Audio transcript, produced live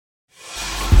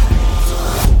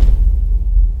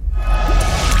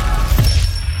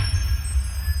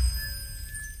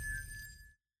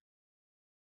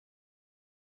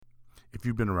if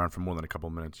you've been around for more than a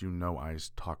couple minutes, you know I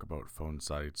talk about phone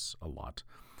sites a lot.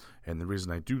 And the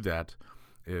reason I do that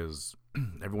is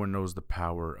everyone knows the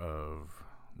power of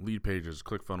lead pages,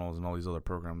 ClickFunnels, and all these other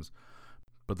programs,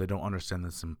 but they don't understand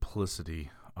the simplicity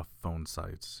of phone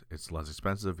sites. It's less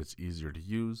expensive, it's easier to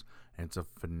use, and it's a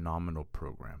phenomenal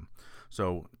program.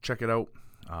 So check it out.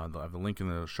 I have the link in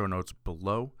the show notes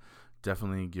below.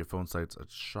 Definitely give phone sites a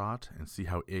shot and see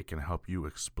how it can help you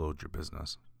explode your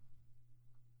business.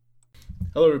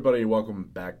 Hello, everybody. Welcome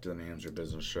back to the Names Your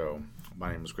Business Show.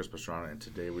 My name is Chris Pastrana, and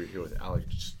today we're here with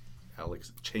Alex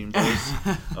Chambers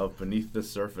of Beneath the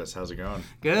Surface. How's it going?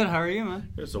 Good. How are you,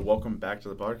 man? Good. So welcome back to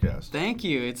the podcast. Thank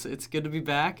you. It's good to be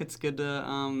back. It's good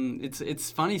to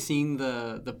it's funny seeing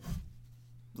the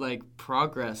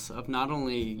progress of not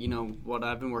only what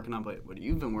I've been working on, but what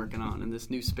you've been working on in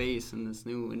this new space and this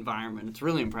new environment. It's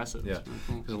really impressive. Yeah.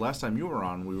 Because the last time you were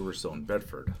on, we were still in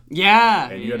Bedford.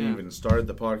 Yeah. And you hadn't even started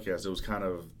the podcast. It was kind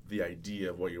of the idea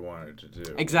of what you wanted to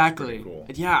do. Exactly. Cool.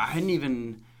 Yeah. I hadn't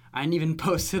even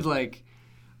posted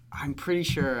I'm pretty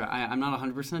sure, I'm not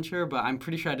 100% sure, but I'm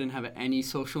pretty sure I didn't have any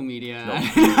social media. No. I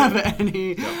didn't have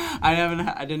any. No.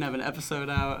 I didn't have an episode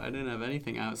out. I didn't have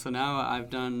anything out. So now I've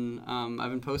been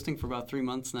posting for about 3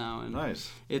 months now, and nice.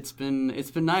 It's been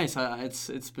nice.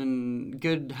 It's been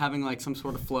good having some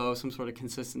sort of flow, some sort of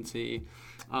consistency.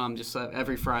 Just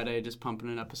every Friday, just pumping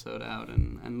an episode out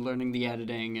and learning the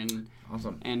editing and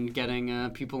awesome. And getting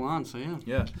people on. So yeah.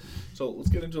 Yeah. So let's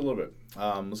get into a little bit.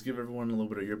 Let's give everyone a little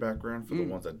bit of your background for the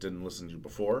ones that didn't listen to you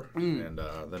before, and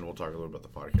then we'll talk a little bit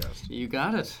about the podcast. You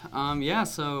got it.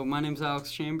 So my name's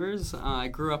Alex Chambers. I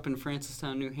grew up in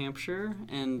Francistown, New Hampshire,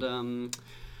 and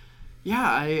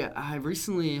I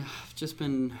recently just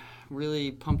been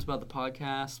really pumped about the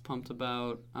podcast, pumped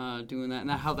about doing that.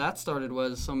 And how that started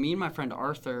was, so me and my friend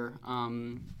Arthur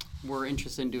were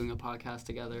interested in doing a podcast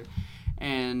together.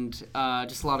 And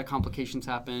just a lot of complications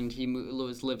happened. He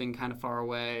was living kind of far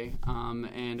away,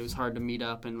 and it was hard to meet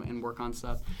up and work on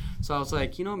stuff. So I was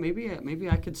like, maybe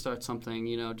I could start something,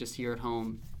 just here at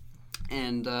home.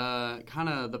 And kind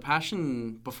of the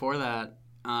passion before that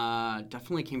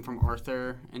definitely came from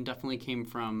Arthur, and definitely came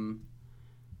from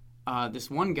this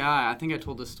one guy. I think I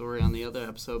told this story on the other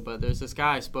episode, but there's this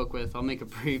guy I spoke with. I'll make it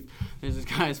brief. There's this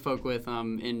guy I spoke with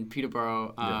in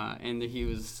Peterborough, and he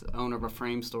was owner of a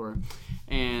frame store.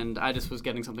 And I just was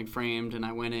getting something framed, and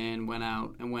I went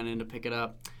out to pick it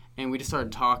up. And we just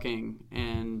started talking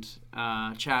and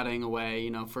chatting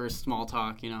away, first small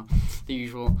talk, the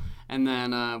usual. And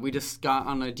then we just got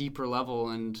on a deeper level,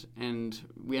 and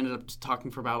we ended up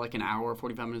talking for about an hour,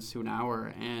 45 minutes to an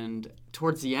hour. And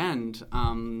towards the end,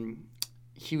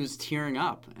 he was tearing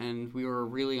up, and we were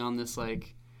really on this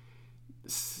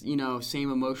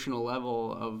same emotional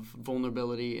level of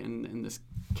vulnerability and this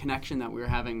connection that we were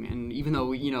having. And even though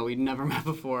we'd never met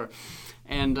before,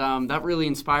 and that really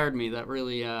inspired me. That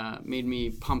really made me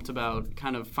pumped about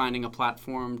kind of finding a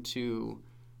platform to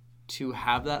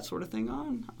have that sort of thing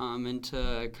on, and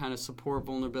to kind of support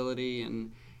vulnerability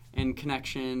and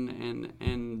connection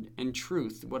and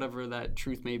truth, whatever that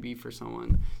truth may be for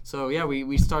someone. So yeah,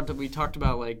 we talked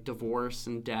about divorce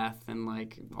and death and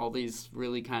all these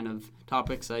really kind of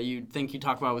topics that you'd think you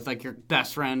talk about with your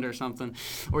best friend or something,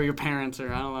 or your parents,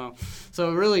 or I don't know.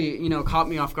 So it really caught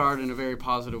me off guard in a very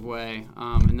positive way,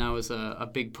 and that was a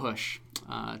big push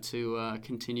to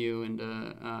continue and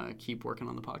to keep working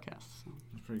on the podcast. So.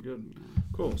 Pretty good.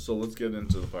 Cool. So let's get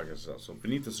into the podcast itself. So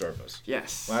Beneath the Surface.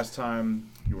 Yes. Last time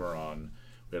you were on,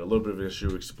 we had a little bit of an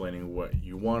issue explaining what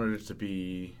you wanted it to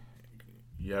be.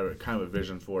 You had kind of a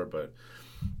vision for it, but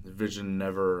the vision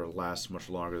never lasts much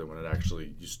longer than when it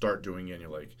actually, you start doing it and you're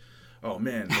like, oh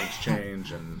man, things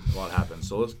change and a lot happens.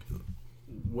 So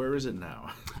where is it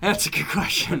now? That's a good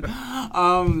question. Right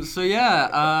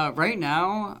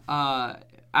now,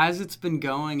 as it's been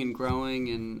going and growing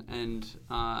and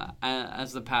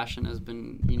as the passion has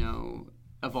been,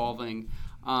 evolving,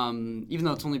 even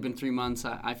though it's only been 3 months,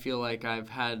 I feel like I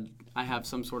have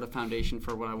some sort of foundation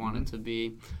for what I want it to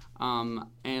be.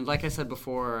 And like I said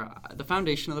before, the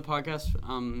foundation of the podcast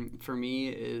for me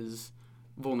is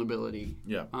vulnerability.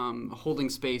 Yeah. Holding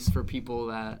space for people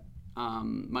that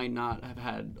might not have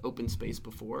had open space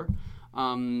before.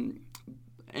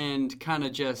 And kind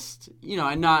of just,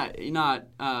 not in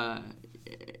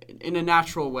a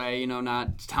natural way,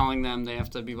 not telling them they have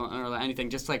to be or anything,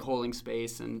 just holding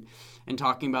space and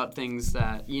talking about things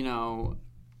that,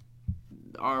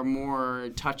 are more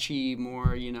touchy,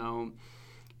 more,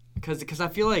 because I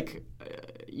feel like,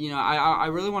 I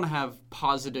really want to have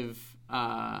positive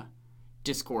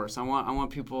discourse. I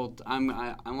want people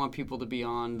to be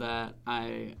on that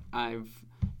I've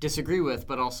disagree with,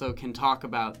 but also can talk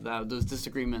about those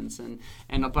disagreements.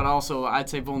 But also I'd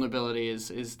say vulnerability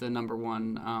is the number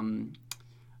one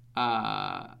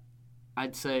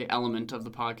I'd say element of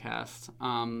the podcast.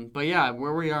 But yeah,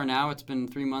 where we are now, it's been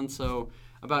 3 months, so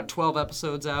about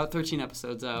 13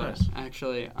 episodes out, Nice.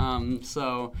 actually.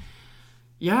 So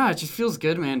yeah, it just feels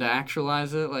good, man, to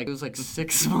actualize it. Like, it was like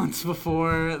 6 months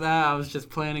before that. I was just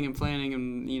planning and,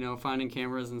 finding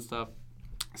cameras and stuff.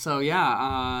 So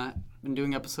yeah, been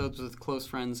doing episodes with close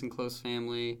friends and close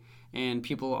family, and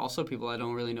people I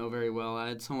don't really know very well. I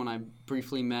had someone I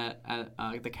briefly met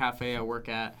at the cafe I work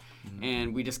at,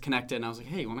 and we just connected, and I was like,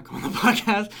 hey, you want to come on the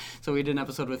podcast? So we did an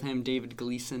episode with him, David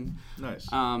Gleason. Nice.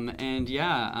 And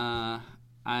yeah,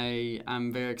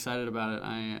 I'm very excited about it.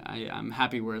 I'm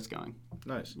happy where it's going.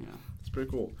 Nice. Yeah. It's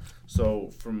pretty cool.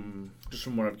 So from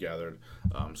what I've gathered,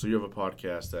 so you have a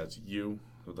podcast that's you,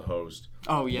 the host,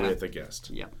 Oh, yeah. with a guest.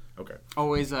 Yeah. Okay.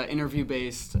 Always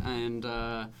interview-based, and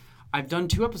I've done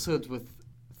 2 episodes with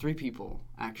 3 people,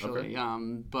 actually.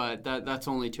 Okay. But that's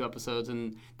only 2 episodes,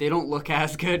 and they don't look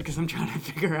as good because I'm trying to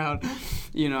figure out,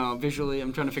 visually,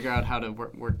 I'm trying to figure out how to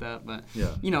work that. But,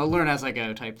 Yeah. learn as I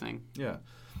go type thing. Yeah.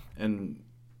 And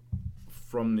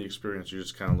from the experience, you're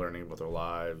just kind of learning about their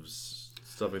lives,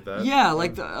 stuff like that? Yeah,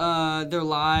 like their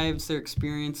lives, their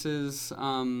experiences.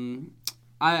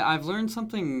 I've learned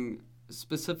something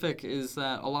specific is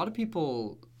that a lot of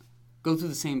people go through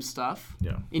the same stuff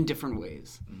in different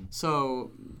ways. Mm-hmm.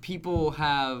 So people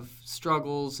have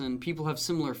struggles and people have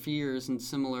similar fears and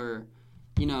similar,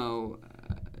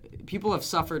 people have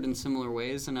suffered in similar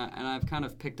ways. And I've kind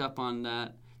of picked up on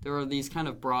that. There are these kind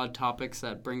of broad topics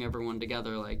that bring everyone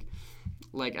together,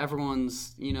 like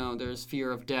everyone's, there's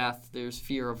fear of death, there's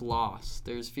fear of loss,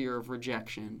 there's fear of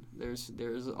rejection. There's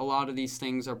a lot of these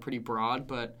things are pretty broad,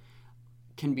 but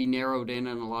can be narrowed in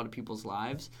a lot of people's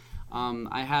lives.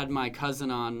 I had my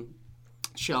cousin on,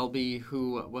 Shelby,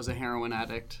 who was a heroin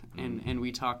addict, and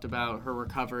we talked about her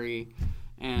recovery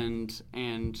and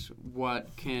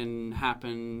what can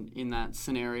happen in that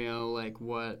scenario, like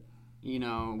what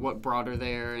brought her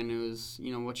there. And it was,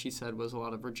 what she said was a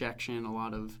lot of rejection, a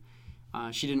lot of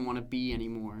she didn't want to be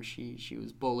anymore. She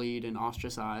was bullied and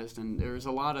ostracized, and there's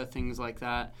a lot of things like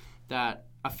that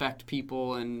affect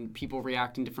people, and people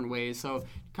react in different ways. So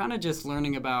kind of just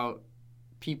learning about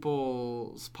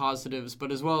people's positives,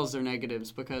 but as well as their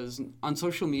negatives, because on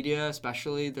social media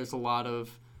especially, there's a lot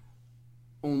of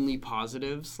only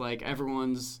positives. Like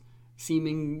everyone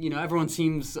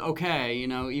seems okay,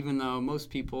 even though most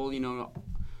people,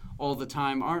 all the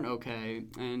time aren't okay.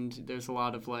 And there's a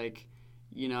lot of we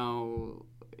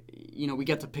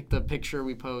get to pick the picture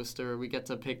we post, or we get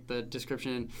to pick the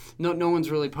description. No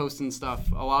one's really posting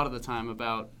stuff a lot of the time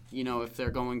about, if they're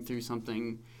going through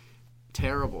something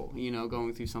terrible,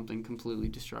 going through something completely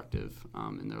destructive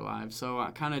in their lives. So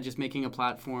kind of just making a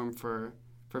platform for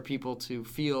people to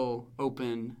feel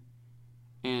open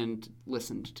and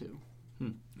listened to.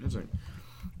 Interesting.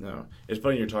 No, it's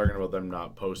funny you're talking about them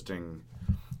not posting,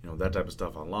 that type of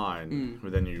stuff online,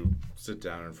 but then you sit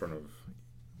down in front of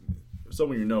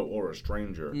someone you know or a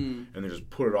stranger, and they just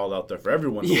put it all out there for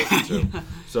everyone to listen to. Yeah.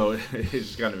 So it's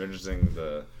just kind of interesting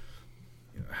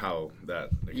how that.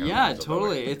 Yeah,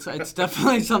 totally. It's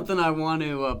definitely something I want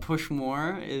to push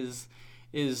more. Is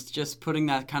just putting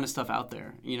that kind of stuff out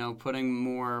there. Putting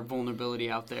more vulnerability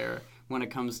out there when it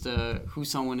comes to who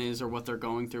someone is or what they're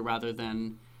going through, rather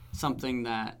than something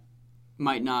that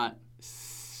might not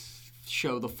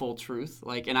show the full truth.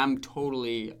 And I'm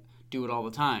totally do it all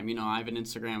the time. I have an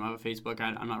Instagram, I have a Facebook.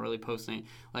 I'm not really posting.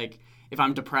 If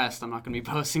I'm depressed, I'm not going to be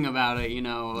posting about it.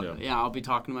 Yeah, I'll be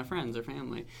talking to my friends or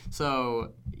family.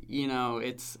 So,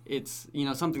 it's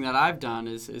something that I've done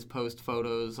is post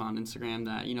photos on Instagram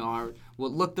that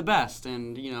will look the best.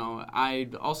 And I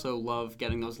also love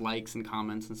getting those likes and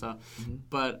comments and stuff. Mm-hmm.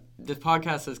 But this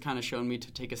podcast has kind of shown me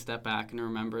to take a step back and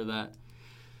remember that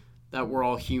we're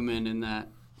all human, and that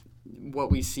what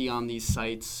we see on these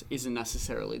sites isn't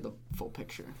necessarily the full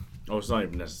picture. Oh, it's not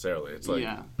even necessarily. It's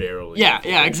barely.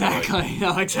 Yeah, exactly.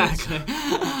 No, exactly.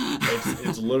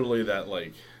 It's literally that,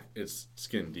 it's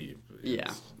skin deep.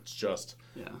 It's just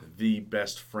the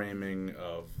best framing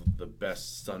of the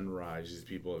best sunrise these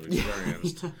people have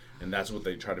experienced. And that's what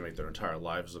they try to make their entire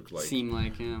lives look like. Seem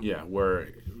like, yeah. Yeah, where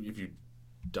if you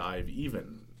dive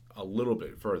even a little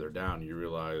bit further down, you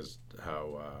realize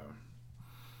how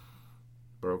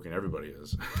broken everybody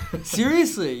is.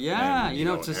 Seriously, yeah.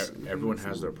 And, everyone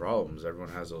has their problems. Everyone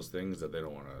has those things that they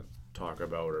don't want to talk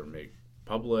about or make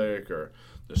public, or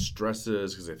the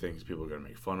stresses because they think people are going to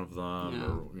make fun of them,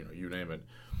 or you name it.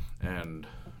 And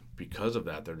because of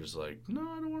that, they're just like, no,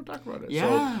 I don't want to talk about it.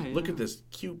 Yeah, so look at this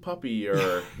cute puppy,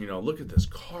 or look at this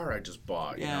car I just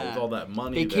bought. With all that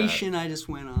money. Vacation I just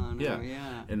went on. Yeah, or,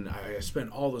 yeah. And I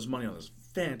spent all this money on this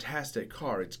fantastic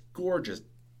car. It's gorgeous.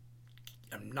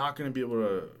 I'm not going to be able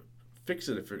to fix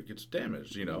it if it gets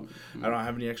damaged. I don't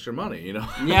have any extra money.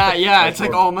 Yeah. It's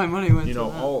like all my money went.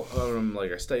 All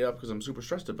I stay up because I'm super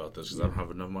stressed about this because I don't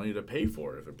have enough money to pay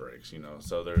for it if it breaks.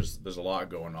 So there's a lot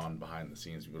going on behind the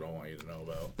scenes people don't want you to know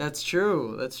about. That's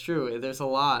true. There's a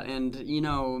lot, and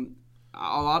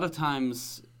a lot of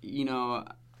times,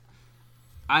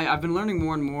 I've been learning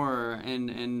more and more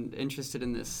and interested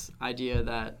in this idea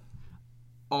that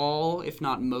all, if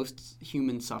not most,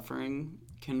 human suffering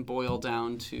can boil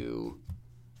down to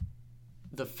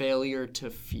the failure to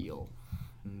feel,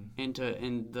 and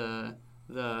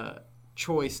the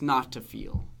choice not to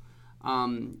feel.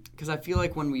 Because I feel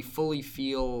like when we fully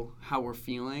feel how we're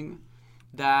feeling,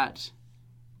 that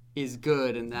is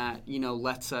good, and that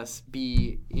lets us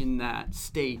be in that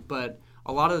state. But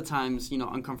a lot of the times,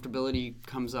 uncomfortability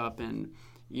comes up, and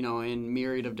in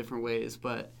myriad of different ways.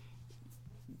 But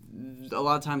a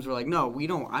lot of times we're like, no,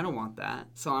 I don't want that.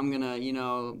 So I'm going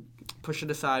to, push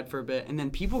it aside for a bit. And then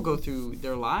people go through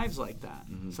their lives like that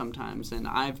sometimes. And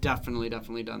I've definitely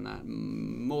done that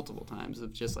multiple times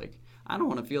of just like, I don't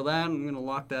want to feel that. I'm going to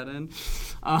lock that in.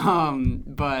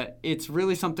 But it's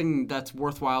really something that's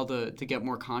worthwhile to get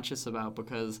more conscious about,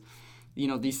 because,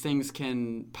 these things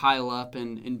can pile up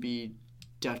and be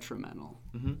detrimental.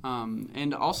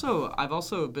 And also, I've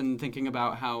also been thinking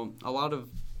about how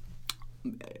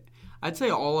I'd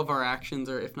say all of our actions,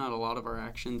 or if not a lot of our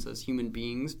actions as human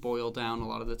beings, boil down a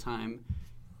lot of the time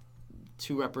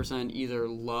to represent either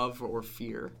love or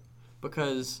fear.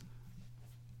 Because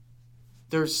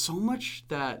there's so much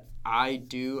that I've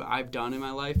done in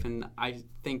my life, and I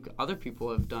think other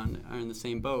people have done, are in the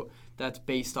same boat, that's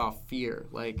based off fear.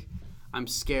 Like, I'm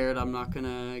scared I'm not going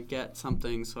to get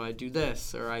something, so I do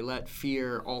this, or I let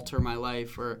fear alter my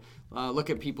life, or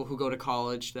look at people who go to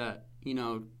college that,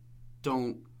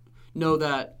 don't know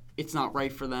that it's not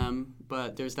right for them,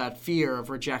 but there's that fear of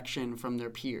rejection from their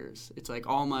peers. It's like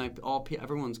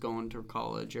everyone's going to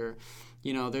college, or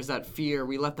there's that fear.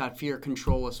 We let that fear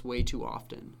control us way too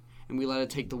often, and we let it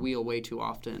take the wheel way too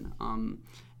often.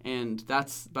 And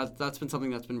that's been something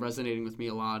that's been resonating with me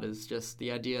a lot, is just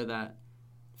the idea that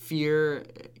fear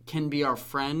can be our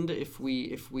friend if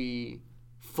we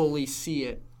fully see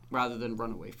it rather than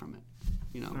run away from it.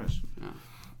 Nice.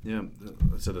 Yeah,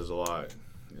 so there's a lot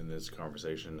in this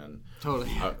conversation, and totally.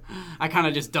 I kind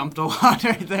of just dumped a lot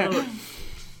right there.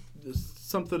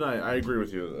 Something I agree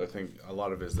with you. I think a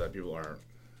lot of it is that people aren't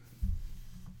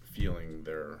feeling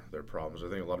their problems. I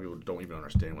think a lot of people don't even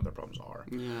understand what their problems are.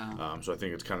 Yeah. So I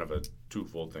think it's kind of a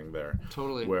twofold thing there.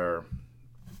 Totally. Where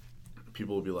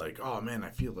people will be like, "Oh man, I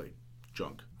feel like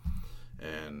junk,"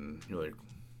 and you're like,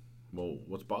 "Well,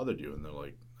 what's bothered you?" And they're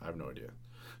like, "I have no idea."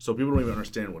 So people don't even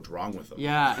understand what's wrong with them.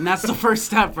 Yeah, and that's the first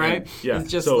step, right? Yeah. It's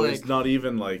just so like, it's not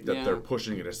even like that they're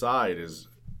pushing it aside. Is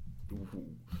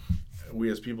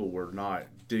we as people, we're not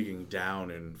digging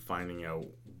down and finding out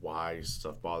why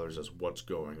stuff bothers us, what's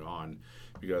going on,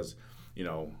 because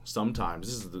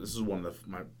sometimes this is one of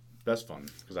my best fun,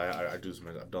 because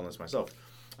I've done this myself.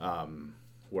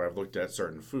 Where I've looked at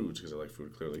certain foods, because I like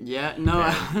food, clearly. Yeah, no.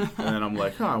 And then I'm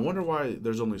like, I wonder why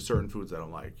there's only certain foods I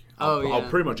don't like. I'll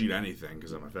pretty much eat anything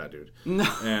because I'm a fat dude. No.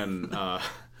 And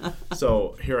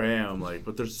so here I am, like,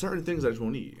 but there's certain things I just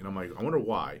won't eat. And I'm like, I wonder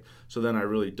why. So then I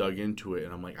really dug into it,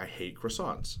 and I'm like, I hate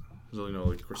croissants. So,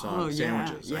 like croissant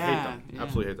sandwiches. Yeah, I hate them. yeah.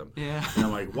 Absolutely hate them. Yeah. And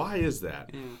I'm like, why is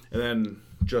that? Yeah. And then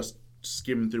just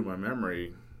skimming through my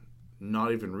memory,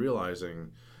 not even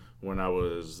realizing when I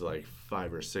was like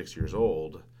 5 or 6 years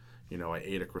old, I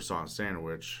ate a croissant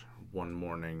sandwich one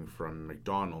morning from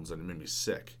McDonald's, and it made me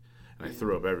sick. And I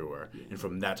threw up everywhere. Yeah. And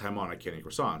from that time on, I can't eat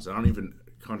croissants. I don't even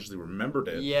consciously remembered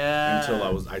it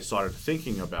until I started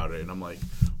thinking about it. And I'm like,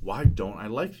 why don't I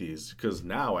like these? Because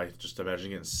now I just imagine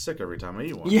getting sick every time I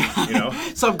eat one. Yeah.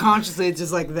 Subconsciously, it's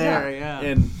just like there.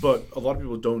 Yeah. But a lot of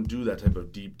people don't do that type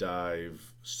of deep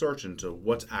dive search into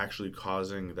what's actually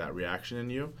causing that reaction in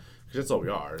you. Because that's all we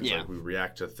are. It's like we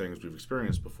react to things we've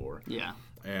experienced before. Yeah.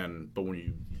 But when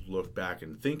you look back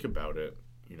and think about it,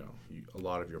 a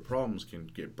lot of your problems can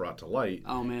get brought to light.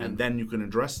 Oh man! And then you can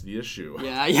address the issue.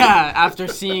 Yeah. After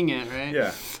seeing it, right?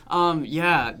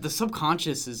 Yeah. The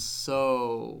subconscious is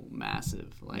so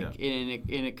massive. Like, and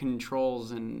it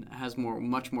controls and has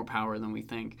much more power than we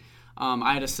think.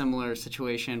 I had a similar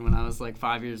situation when I was like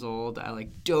 5 years old. I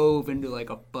like dove into like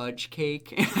a fudge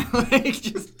cake and I like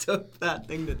just took that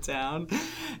thing to town.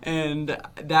 And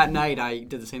that night I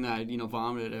did the same thing. I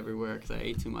vomited everywhere because I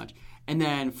ate too much. And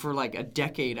then for like a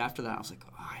decade after that, I was like,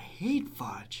 oh, I hate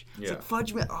fudge. It's like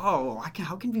fudge.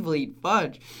 How can people eat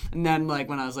fudge? And then like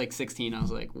when I was like 16, I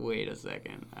was like, wait a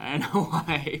second, I know why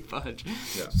I hate fudge.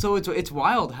 Yeah. So it's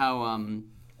wild how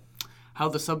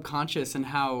the subconscious and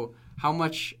how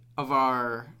much of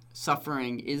our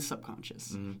suffering is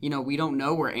subconscious. Mm-hmm. We don't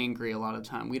know we're angry a lot of the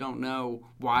time. We don't know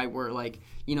why we're like,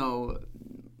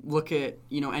 look at,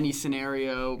 any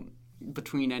scenario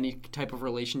between any type of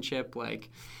relationship, like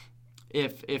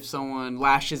if someone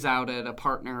lashes out at a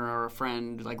partner or a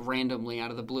friend like randomly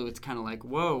out of the blue, it's kind of like,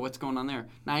 whoa, what's going on there?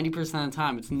 90% of the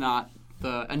time, it's not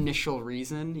the initial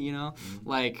reason, Mm-hmm.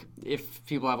 Like if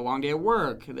people have a long day at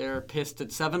work, they're pissed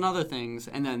at 7 other things,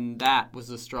 and then that was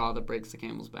the straw that breaks the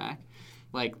camel's back.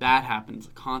 Like that happens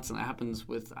constantly. It happens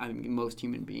with, I think, most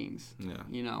human beings. Yeah.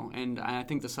 And I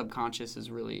think the subconscious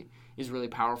is really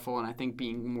powerful, and I think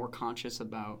being more conscious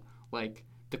about like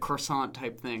the croissant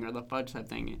type thing or the fudge type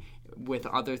thing with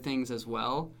other things as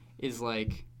well is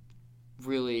like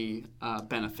really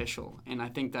beneficial. And I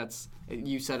think that's,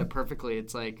 you said it perfectly.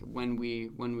 It's like when we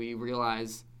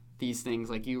realize these things,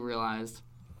 like you realized,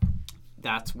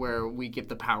 that's where we give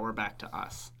the power back to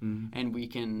us. Mm-hmm. And we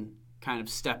can kind of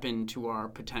step into our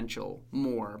potential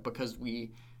more because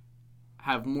we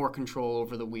have more control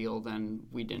over the wheel than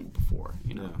we did before,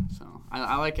 Yeah. So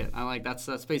I like it. I like that's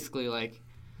basically like,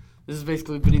 this is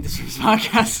basically Beneath the Surface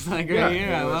podcast, like right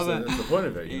here. I love it. That's the point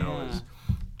of it, is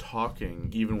talking,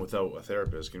 even without a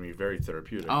therapist, can be very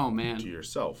therapeutic to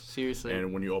yourself. Seriously.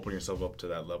 And when you open yourself up to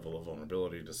that level of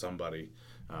vulnerability to somebody,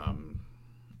 and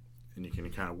you can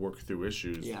kind of work through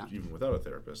issues even without a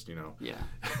therapist, Yeah.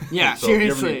 Yeah, so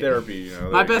seriously. If you ever need therapy,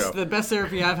 the best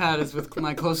therapy I've had is with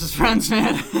my closest friends,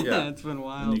 man. Yeah. It's been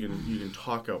wild. And you can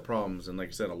talk out problems, and like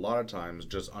I said, a lot of times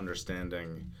just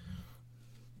understanding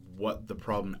what the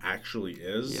problem actually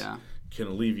is can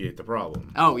alleviate the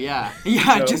problem. Oh, yeah.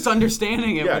 Yeah, just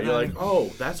understanding it. Yeah, you're like, oh,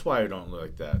 that's why I don't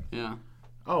like that. Yeah.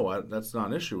 Oh, that's not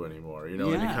an issue anymore, And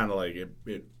you kind of like,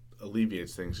 it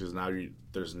alleviates things because now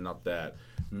there's not that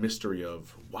mystery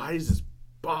of, why does this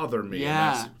bother me? Yeah.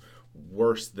 And that's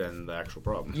worse than the actual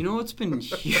problem. You know what's been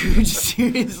huge,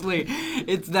 seriously?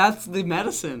 That's the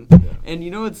medicine. Yeah.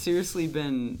 And what's seriously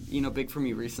been, big for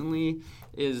me recently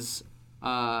is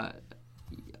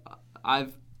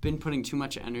I've been putting too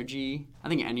much energy, I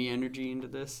think any energy into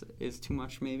this is too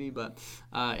much maybe, but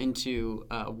into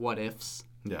what ifs.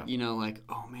 Yeah. Like,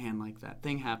 oh man, like that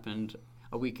thing happened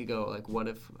a week ago. Like, what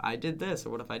if I did this, or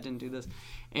what if I didn't do this?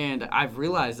 And I've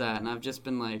realized that, and I've just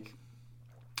been like,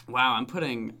 wow,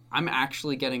 I'm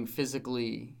actually getting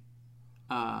physically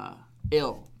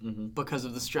ill because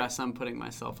of the stress I'm putting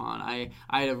myself on. I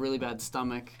had a really bad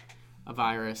stomach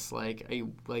virus like a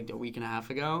week and a half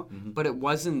ago, but it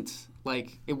wasn't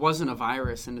a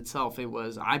virus in itself. It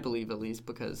was, I believe at least,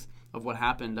 because of what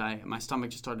happened, my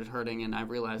stomach just started hurting, and I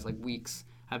realized like weeks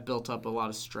have built up a lot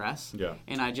of stress. Yeah.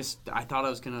 And I thought I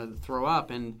was gonna throw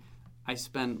up, and I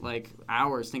spent like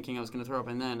hours thinking I was gonna throw up,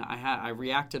 and then I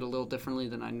reacted a little differently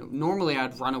than I normally.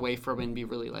 I'd run away from it and be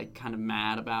really like kind of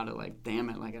mad about it, like damn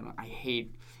it, like I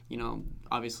hate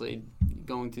obviously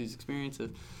going through these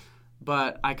experiences.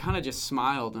 But I kind of just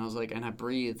smiled, and I was like, and I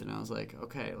breathed, and I was like,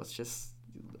 okay, let's just,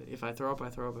 if I throw up, I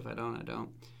throw up. If I don't, I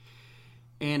don't.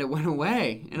 And it went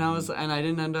away, and I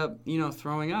didn't end up,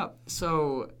 throwing up.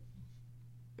 So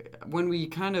when we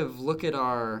kind of look at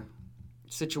our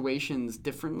situations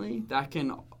differently, that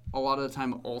can a lot of the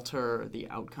time alter the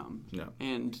outcome. Yeah.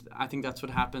 And I think that's what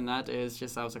happened. That is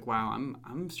just, I was like, wow,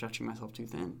 I'm stretching myself too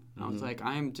thin. I was like,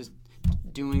 I'm just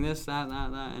doing this, that,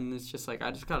 and it's just like,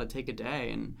 I just got to take a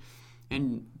day and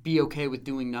be okay with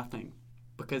doing nothing,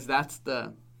 because that's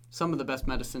some of the best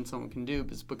medicine someone can do,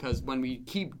 is because when we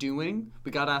keep doing,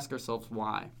 we got to ask ourselves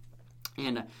why.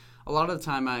 And a lot of the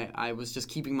time I was just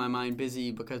keeping my mind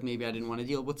busy because maybe I didn't want to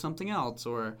deal with something else,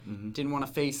 or didn't want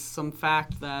to face some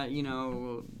fact that,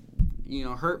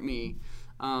 hurt me.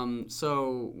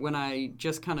 So when I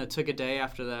just kind of took a day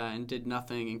after that and did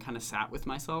nothing and kind of sat with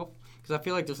myself, because I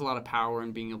feel like there's a lot of power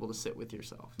in being able to sit with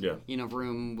yourself. Yeah. In a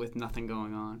room with nothing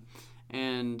going on.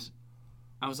 And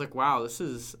I was like, wow,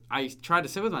 I tried to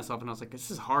sit with myself, and I was like, this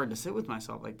is hard to sit with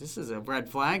myself. Like, this is a red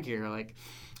flag here. Like,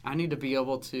 I need to be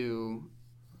able to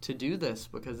do this,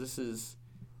 because this is,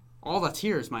 all that's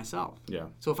here is myself. Yeah.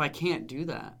 So if I can't do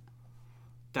that,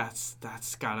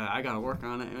 I gotta work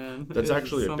on it, man. That's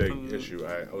actually a big issue.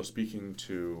 I was speaking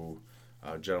to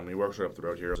gentleman. He works right up the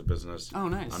road here as a business. Oh,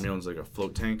 nice. He owns like a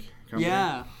float tank company.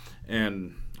 Yeah.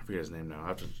 And I forget his name now. I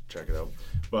have to check it out.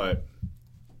 But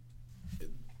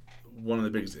one of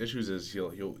the biggest issues is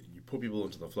you put people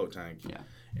into the float tank. Yeah.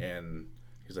 And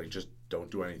he's like, just don't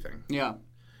do anything. Yeah.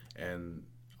 And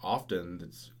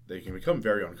often they can become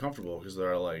very uncomfortable because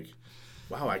they're like,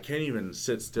 wow, I can't even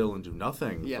sit still and do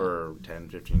nothing for 10,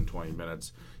 15, 20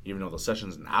 minutes, even though the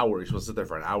session's an hour. You're supposed to sit there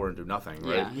for an hour and do nothing,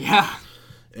 right? Yeah.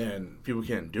 And people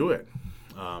can't do it.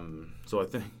 So I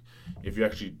think if you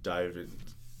actually dive in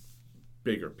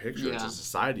bigger picture, it's a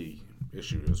society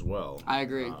issue as well. I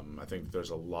agree. I think there's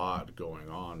a lot going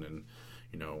on. And,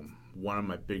 one of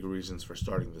my big reasons for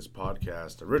starting this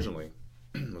podcast originally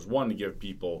was one, to give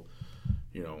people,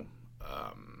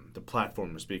 the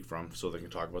platform to speak from so they can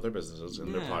talk about their businesses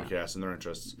and their podcasts and their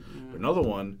interests. But another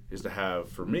one is to have,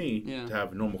 for me, to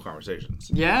have normal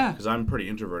conversations. Yeah. Because I'm pretty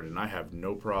introverted and I have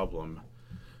no problem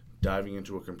diving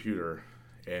into a computer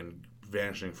and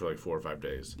vanishing for like 4 or 5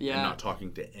 days and not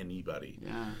talking to anybody.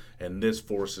 Yeah. And this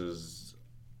forces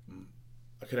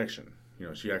a connection.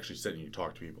 So you actually sit and you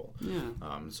talk to people. Yeah.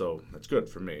 So that's good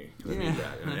for me. I need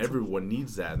that. And everyone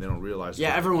needs that and they don't realize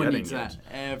everyone they're needs that.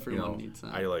 Everyone needs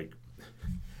that.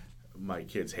 My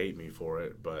kids hate me for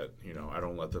it, but I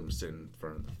don't let them sit in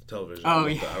front of the television. Oh,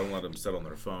 I don't let them sit on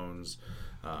their phones.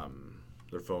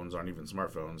 Their phones aren't even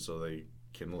smartphones, so they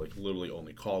can literally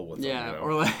only call with them.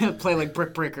 Or play like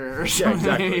Brick Breaker or something.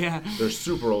 Yeah, exactly. They're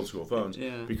super old school phones.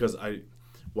 Yeah. Because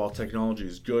while technology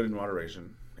is good in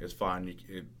moderation, it's fine.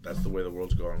 That's the way the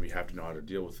world's going. We have to know how to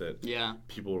deal with it. Yeah.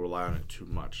 People rely on it too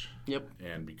much. Yep.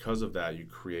 And because of that, you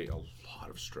create a lot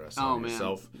of stress on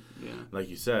yourself. Yeah. Like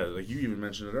you said, like you even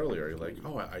mentioned it earlier. You're like,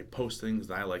 I post things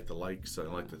and I like the likes and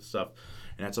I like the stuff.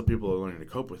 And that's how people are learning to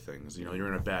cope with things. You're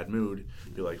in a bad mood.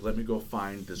 You're like, let me go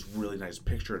find this really nice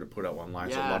picture to put out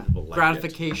online so a lot of people like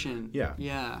gratification. it. Yeah.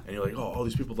 Yeah. And you're like, all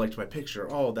these people liked my picture.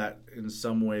 Oh, that in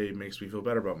some way makes me feel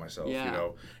better about myself. Yeah.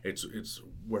 It's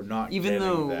we're not even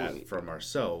getting that from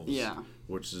ourselves. Yeah.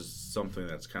 Which is something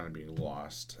that's kind of being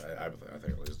lost. I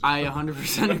think at least. I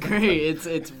 100% agree.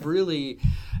 It's really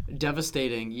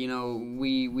devastating.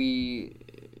 We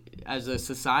as a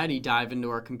society dive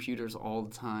into our computers all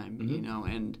the time.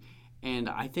 And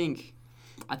I think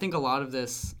a lot of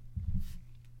this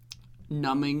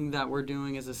numbing that we're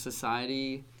doing as a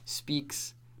society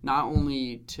speaks not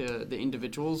only to the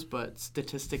individuals but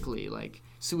statistically. Like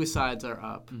suicides are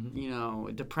up.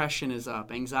 Depression is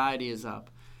up. Anxiety is up.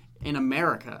 In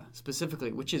America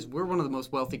specifically, we're one of the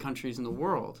most wealthy countries in the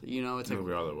world. It's like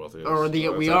we are the wealthiest. Or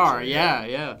we are,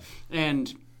 yeah.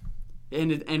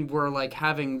 And we're like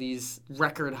having these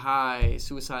record high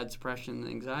suicide, depression,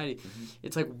 anxiety. Mm-hmm.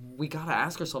 It's like we gotta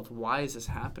ask ourselves, why is this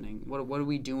happening? What are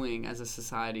we doing as a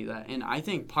society that? And I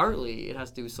think partly it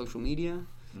has to do with social media.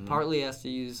 Mm-hmm. Partly it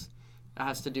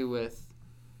has to do with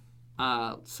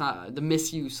the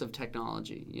misuse of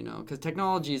technology. Because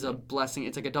technology is a blessing.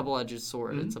 It's like a double-edged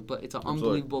sword. Mm-hmm. It's an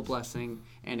unbelievable blessing,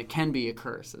 and it can be a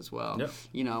curse as well. Yep.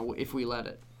 If we let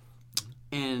it.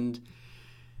 And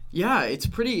yeah, it's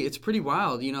pretty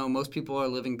wild. Most people are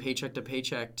living paycheck to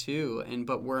paycheck too,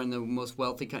 but we're in the most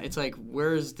wealthy country. It's like,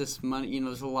 where is this money?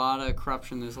 There's a lot of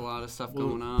corruption. There's a lot of stuff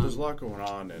going on. There's a lot going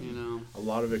on, and a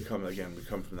lot of it we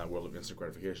come from that world of instant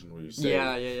gratification where you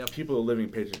say people are living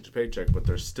paycheck to paycheck, but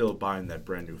they're still buying that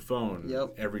brand new phone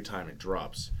every time it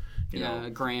drops. A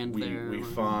grand there. We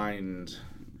find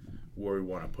where we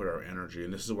want to put our energy,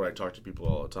 and this is what I talk to people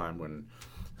all the time when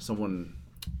someone.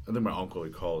 I think my uncle, he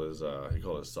called his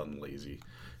son lazy.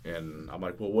 And I'm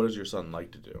like, well, what does your son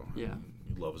like to do? Yeah.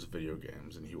 He loves video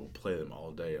games, and he will play them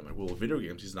all day. I'm like, well, with video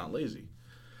games, he's not lazy.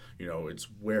 It's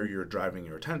where you're driving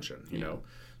your attention, know.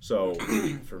 So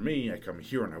for me, I come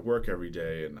here and I work every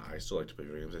day, and I still like to play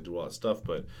video games. I do all that stuff,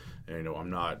 but, I'm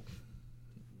not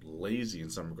lazy in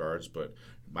some regards, but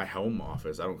my home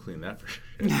office, I don't clean that for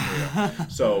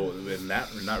shit. So in that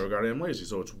regard, I'm lazy.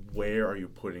 So it's where are you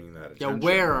putting that attention? Yeah,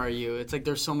 where are you? It's like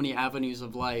there's so many avenues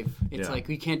of life. It's like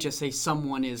we can't just say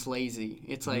someone is lazy.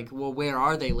 It's like, well, where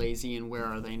are they lazy and where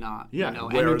are they not? Yeah,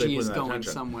 where energy is going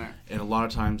attention? Somewhere. And a lot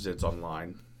of times it's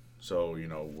online. So,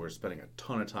 we're spending a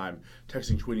ton of time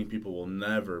texting, tweeting. People will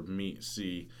never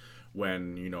see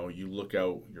when, you look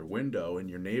out your window and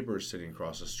your neighbor's sitting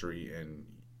across the street and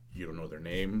you don't know their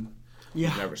name. Yeah.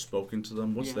 You've never spoken to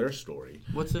them. What's their story?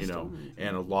 What's their story?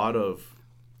 And a lot of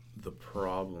the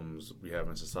problems we have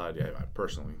in society, I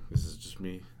personally, this is just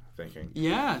me thinking,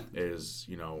 is,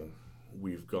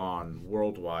 we've gone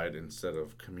worldwide instead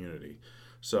of community.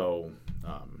 So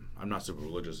I'm not super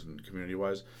religious and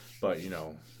community-wise, but,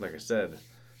 like I said,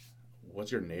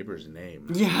 what's your neighbor's name?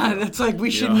 Yeah, that's like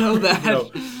we should know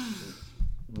that.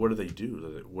 what do they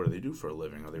do? What do they do for a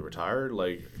living? Are they retired?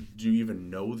 Like, do you even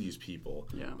know these people?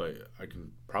 Yeah. But I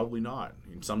can probably not. I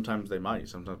mean, sometimes they might.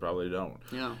 Sometimes probably don't.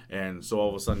 Yeah. And so all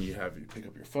of a sudden you pick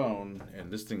up your phone and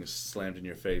this thing is slammed in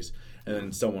your face, and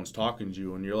then someone's talking to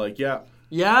you and you're like, yeah.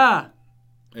 Yeah.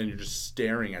 And you're just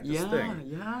staring at this thing.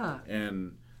 Yeah.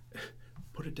 And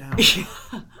put it down.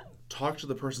 Talk to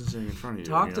the person sitting in front of you.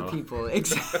 Talk to people.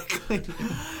 Exactly.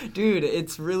 Dude,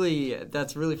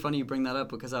 that's really funny you bring that up,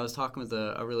 because I was talking with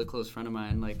a really close friend of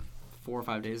mine like 4 or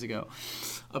 5 days ago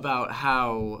about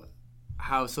how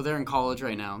so they're in college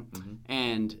right now,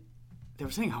 and they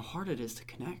were saying how hard it is to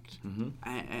connect.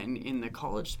 And in the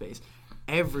college space,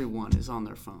 everyone is on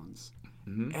their phones.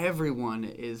 Everyone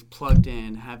is plugged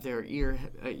in, have their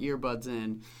earbuds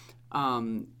in.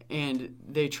 And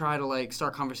they try to like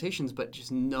start conversations, but just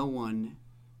no one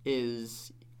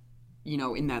is,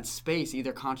 in that space,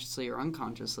 either consciously or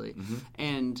unconsciously.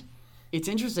 And it's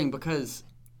interesting because,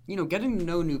 getting to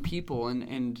know new people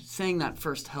and saying that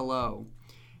first hello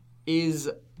is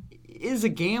a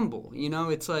gamble.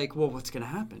 It's like, well, what's going to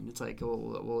happen? It's like,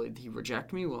 will he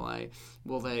reject me?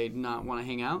 Will they not want to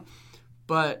hang out?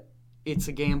 But it's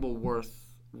a gamble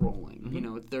worth rolling.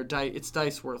 It's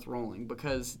dice worth rolling,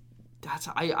 because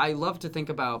I love to think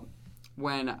about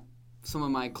when some of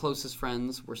my closest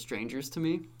friends were strangers to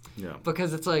me. Yeah.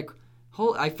 Because it's like,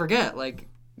 I forget, like,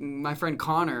 my friend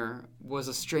Connor was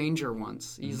a stranger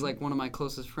once. He's like one of my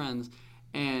closest friends.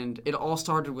 And it all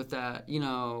started with that,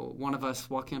 one of us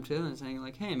walking up to him and saying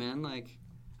like, hey man, like,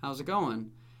 how's it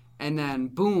going? And then,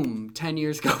 boom, 10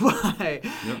 years go by,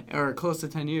 or close to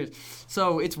 10 years.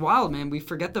 So it's wild, man. We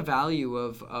forget the value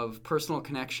of personal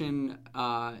connection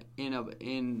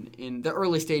in the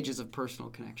early stages of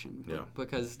personal connection. Yeah.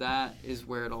 Because that is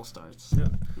where it all starts. Yeah.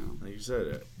 Like you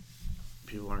said,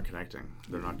 people aren't connecting.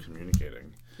 They're not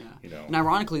communicating. Yeah. And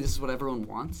ironically, this is what everyone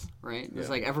wants, right? It's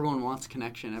like everyone wants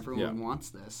connection. Everyone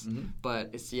wants this. But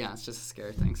it's just a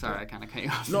scary thing. Sorry, I kind of cut you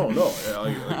off. No.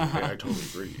 I totally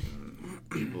agree.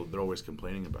 People, they're always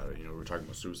complaining about it. We're talking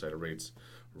about suicide rates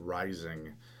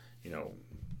rising.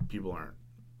 People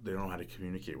they don't know how to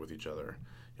communicate with each other.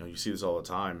 You see this all the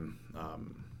time.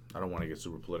 I don't want to get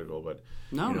super political, but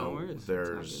no worries.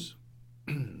 There's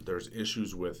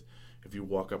issues with, if you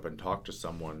walk up and talk to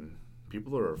someone,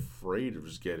 people are afraid of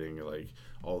just getting like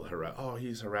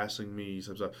he's harassing me,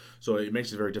 stuff. So it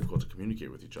makes it very difficult to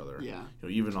communicate with each other. Yeah.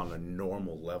 Even on a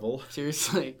normal level.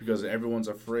 Seriously. Because everyone's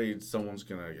afraid someone's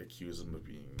gonna accuse them of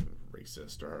being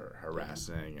racist or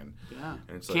harassing, and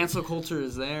it's like, cancel culture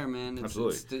is there, man.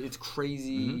 Absolutely. It's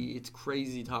crazy. It's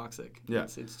crazy toxic. Yeah.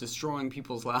 It's destroying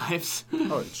people's lives. It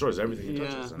destroys everything it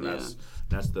touches, and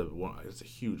that's the one. It's a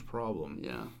huge problem.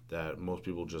 Yeah. That most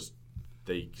people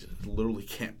they literally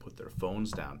can't put their phones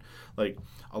down. Like,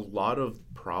 a lot of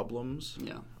problems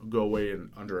go away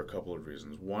under a couple of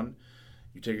reasons. One,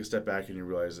 you take a step back and you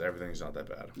realize everything's not that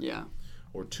bad. Yeah.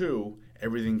 Or two,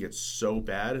 everything gets so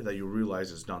bad that you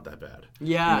realize it's not that bad.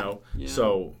 Yeah.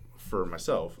 So for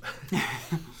myself,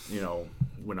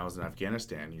 when I was in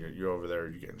Afghanistan, you're over there,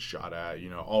 you're getting shot at,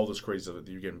 all this crazy stuff,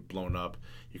 you're getting blown up.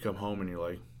 You come home and you're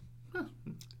like,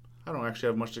 I don't actually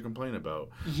have much to complain about.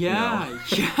 Yeah.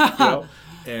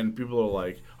 And people are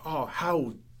like, oh,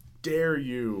 how dare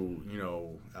you,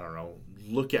 I don't know,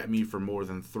 look at me for more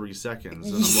than 3 seconds.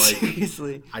 And I'm like,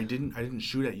 seriously, I didn't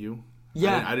shoot at you.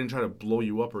 Yeah. I didn't try to blow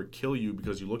you up or kill you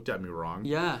because you looked at me wrong.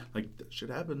 Yeah. Like, that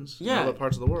shit happens in Yeah. other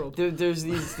parts of the world. There's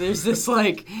this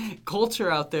like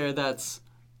culture out there that's,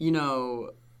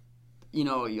 you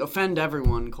offend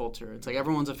everyone culture. It's like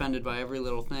everyone's offended by every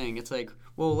little thing. It's like,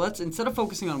 well, let's, instead of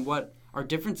focusing on what our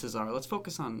differences are, let's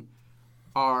focus on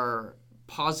our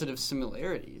positive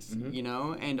similarities,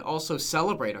 and also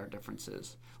celebrate our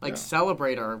differences. Like,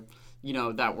 celebrate our,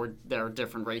 that there are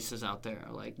different races out there.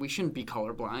 Like, we shouldn't be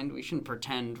colorblind. We shouldn't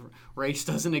pretend race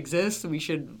doesn't exist. We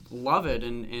should love it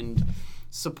and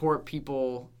support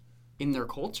people in their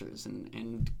cultures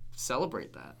and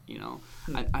celebrate that.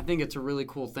 I think it's a really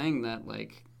cool thing that,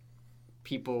 like,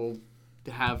 people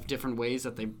have different ways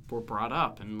that they were brought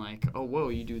up, and like, oh, whoa,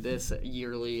 you do this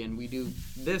yearly and we do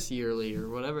this yearly or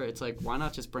whatever. It's like, why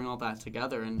not just bring all that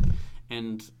together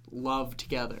and love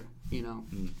together,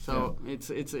 So it's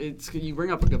you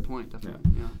bring up a good point,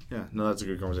 definitely. Yeah, no, that's a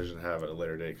good conversation to have at a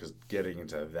later date, because getting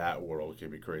into that world can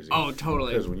be crazy. Oh,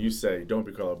 totally. Because when you say don't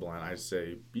be colorblind, I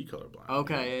say be colorblind.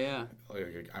 Okay, yeah.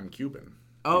 Like, I'm Cuban.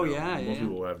 Oh, Most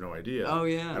people have no idea. Oh,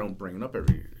 yeah. I don't bring it up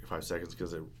every 5 seconds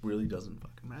because it really doesn't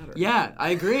fucking matter. Yeah, I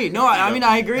agree. No, I mean,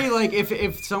 I agree. Like,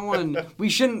 if someone, we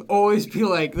shouldn't always be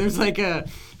like,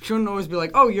 shouldn't always be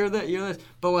like, oh, you're this.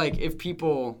 But like, if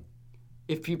people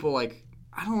like,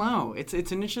 I don't know. It's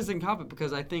an interesting topic,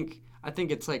 because I think I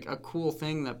think it's like a cool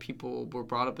thing that people were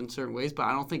brought up in certain ways, but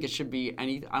I don't think it should be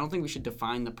I don't think we should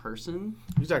define the person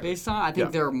based on. I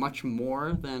think they're much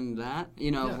more than that.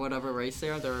 Whatever race they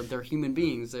are, they're human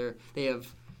beings. They have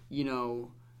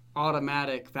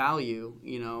automatic value.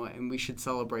 And we should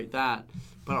celebrate that.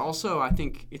 But also, I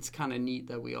think it's kind of neat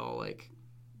that we all like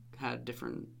had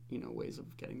different ways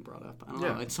of getting brought up. I don't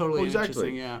know. It's totally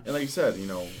interesting. Yeah. And like you said,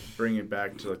 bring it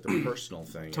back to like the personal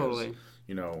thing. Totally.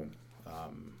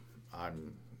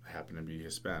 I'm happen to be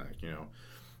Hispanic.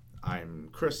 I'm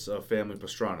Chris of Family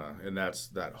Pastrana, and that's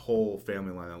that whole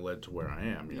family line that led to where I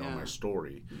am. My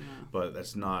story. Yeah. But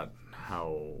that's not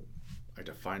how I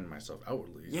define myself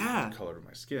outwardly. Yeah. The color of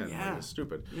my skin. Yeah. Like, it's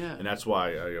stupid. Yeah. And that's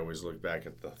why I always look back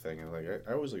at the thing and I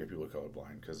always look at people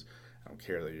colorblind because I don't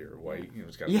care that you're white.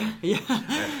 It's got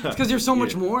it's because you're so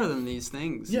much more than these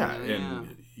things. Yeah,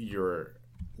 and you're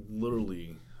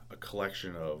literally a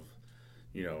collection of,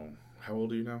 how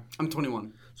old are you now? I'm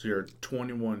 21. So you're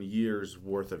 21 years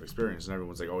worth of experience, and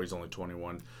everyone's like, oh, he's only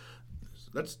 21.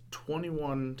 That's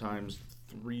 21 times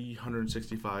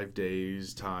 365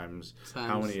 days times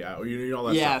how many hours, all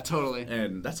that stuff. Yeah, totally.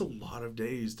 And that's a lot of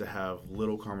days to have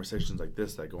little conversations like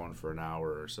this that go on for an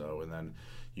hour or so, and then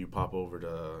you pop over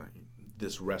to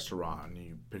this restaurant and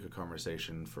you pick a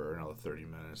conversation for another 30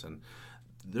 minutes, and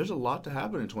there's a lot to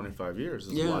happen in 25 years.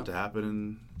 There's a lot to happen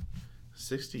in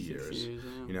 60 years.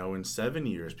 In 7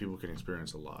 years, people can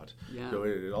experience a lot. Yeah. So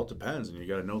it all depends, and you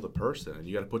got to know the person, and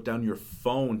you got to put down your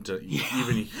phone to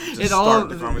even start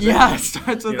the conversation. Yeah, it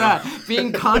starts with that.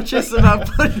 Being conscious about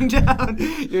putting down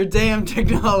your damn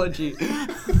technology.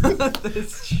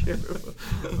 That's true.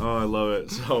 Oh, I love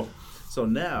it. So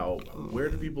now, where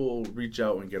do people reach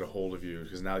out and get a hold of you?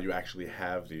 Because now you actually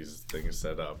have these things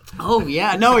set up. Oh,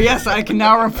 yeah. No, yes, I can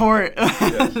now report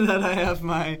that I have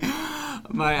my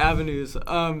avenues.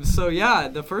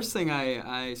 The first thing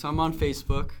so I'm on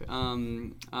Facebook.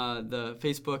 The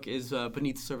Facebook is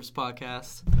Beneath the Surface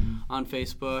Podcast on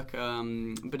Facebook,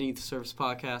 Beneath the Surface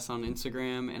Podcast on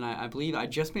Instagram, and I believe I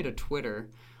just made a Twitter.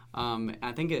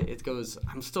 I think it goes.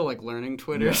 I'm still like learning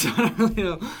Twitter, so I don't really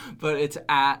know. But it's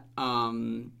at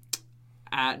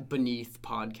Beneath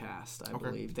Podcast, I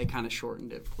believe. They kind of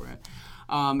shortened it for it.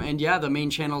 The main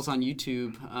channel's on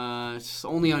YouTube. It's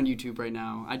only on YouTube right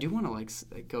now. I do want to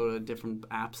go to different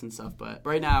apps and stuff, but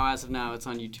right now, as of now, it's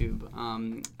on YouTube.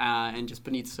 And just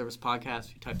Beneath the Surface Podcast.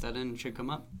 If you type that in, it should come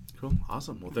up. Cool.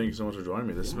 Awesome. Well, thank you so much for joining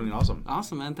me. This has been awesome.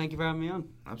 Awesome, man. Thank you for having me on.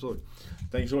 Absolutely.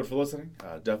 Thank you so much for listening.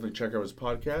 Definitely check out his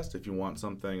podcast if you want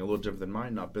something a little different than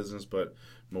mine, not business, but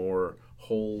more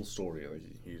whole story, like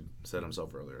he said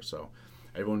himself earlier. So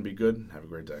everyone be good. Have a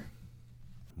great day.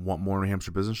 Want more New Hampshire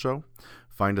Business Show?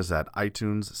 Find us at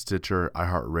iTunes, Stitcher,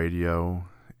 iHeartRadio,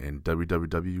 and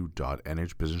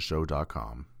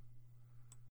www.nhbusinessshow.com.